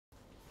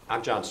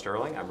I'm John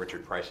Sterling. I'm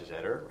Richard Price's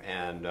editor,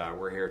 and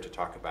we're here to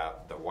talk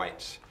about The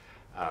Whites,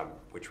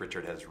 which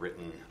Richard has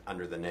written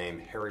under the name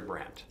Harry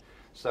Brandt.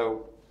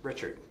 So,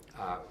 Richard,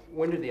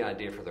 when did the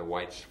idea for The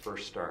Whites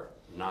first start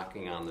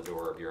knocking on the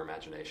door of your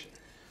imagination?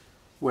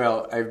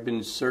 Well, I've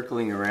been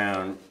circling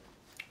around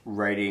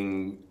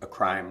writing a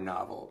crime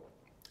novel,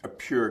 a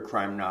pure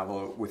crime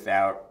novel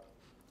without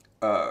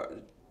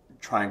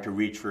trying to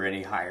reach for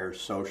any higher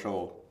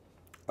social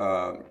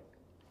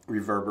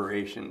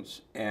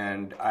reverberations.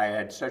 And I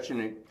had such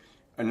a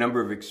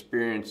number of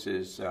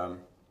experiences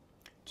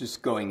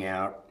just going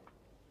out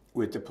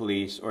with the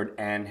police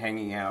and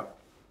hanging out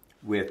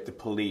with the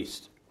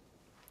police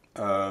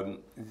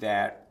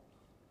that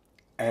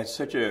I had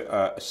such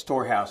a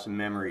storehouse of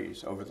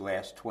memories over the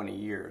last 20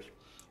 years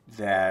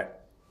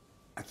that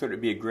I thought it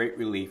would be a great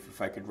relief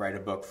if I could write a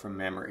book from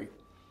memory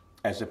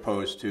as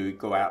opposed to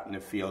go out in the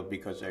field,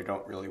 because I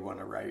don't really want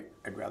to write.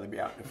 I'd rather be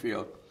out in the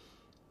field.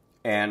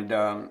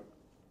 And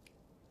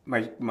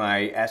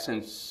my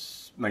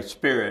essence, my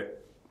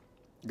spirit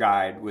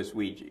guide was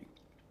Ouija.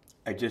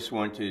 I just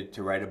wanted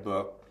to write a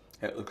book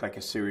that looked like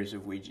a series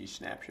of Ouija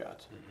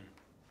snapshots.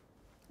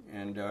 Mm-hmm.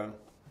 And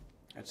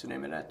that's the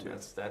name of that too.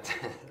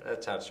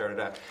 That's how it started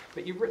out.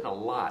 But you've written a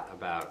lot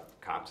about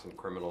cops and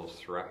criminals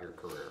throughout your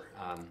career.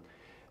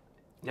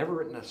 Never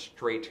written a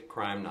straight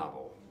crime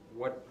novel.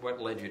 What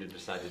led you to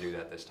decide to do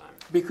that this time?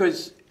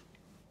 Because,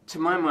 to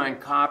my mind,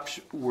 cops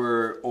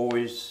were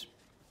always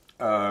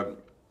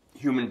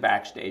human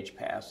backstage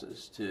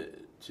passes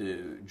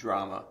to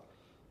drama.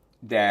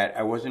 That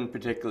I wasn't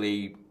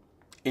particularly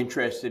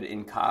interested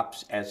in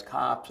cops as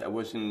cops.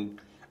 I'm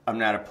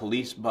not a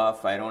police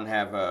buff. I don't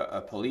have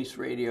a police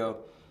radio.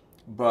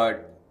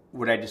 But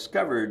what I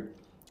discovered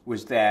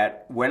was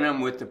that when I'm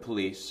with the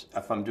police,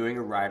 if I'm doing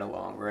a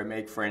ride-along or I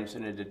make friends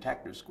in a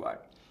detective squad,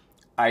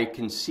 I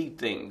can see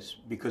things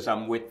because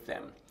I'm with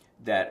them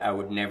that I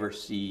would never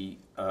see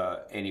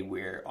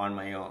anywhere on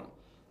my own.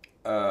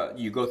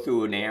 You go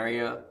through an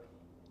area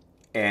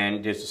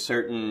and there's a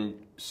certain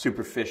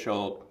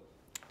superficial,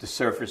 the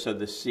surface of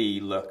the sea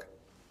look.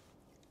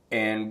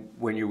 And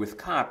when you're with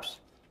cops,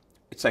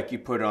 it's like you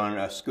put on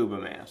a scuba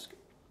mask,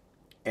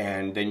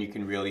 and then you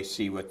can really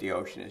see what the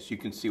ocean is. You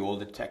can see all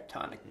the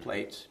tectonic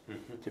plates,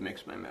 to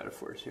mix my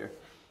metaphors here.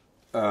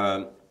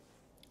 To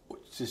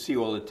see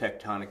all the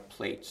tectonic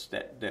plates,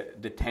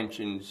 the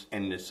tensions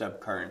and the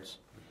subcurrents,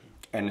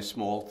 and the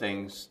small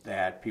things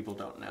that people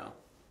don't know.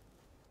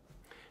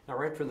 Now,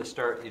 right from the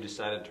start, you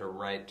decided to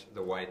write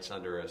The Whites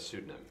under a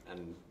pseudonym.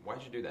 And why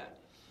did you do that?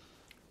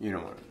 You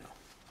don't want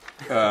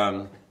to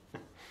know.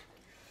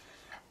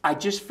 I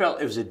just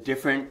felt it was a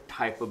different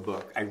type of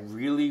book.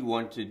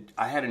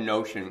 I had a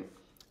notion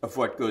of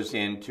what goes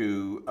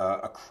into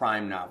a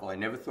crime novel. I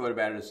never thought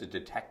about it as a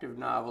detective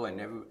novel. I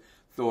never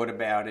thought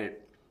about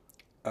it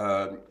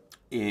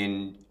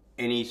in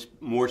any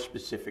more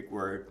specific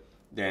word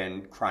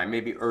than crime,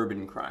 maybe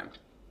urban crime.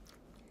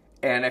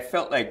 And I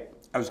felt like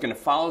I was going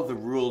to follow the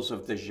rules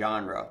of the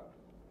genre,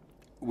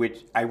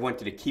 which I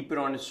wanted to keep it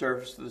on the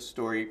surface of the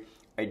story.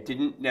 I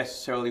didn't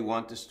necessarily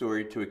want the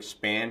story to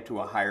expand to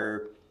a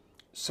higher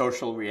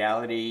social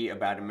reality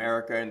about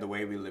America and the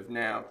way we live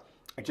now.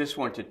 I just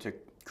wanted to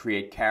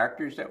create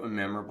characters that were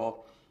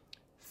memorable,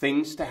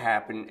 things to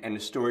happen, and a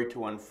story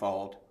to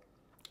unfold.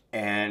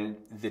 And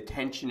the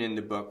tension in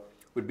the book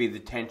would be the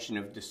tension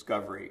of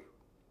discovery,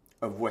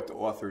 of what the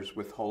author's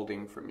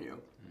withholding from you.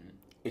 Mm-hmm.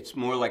 It's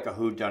more like a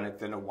whodunit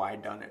than a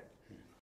whydunit.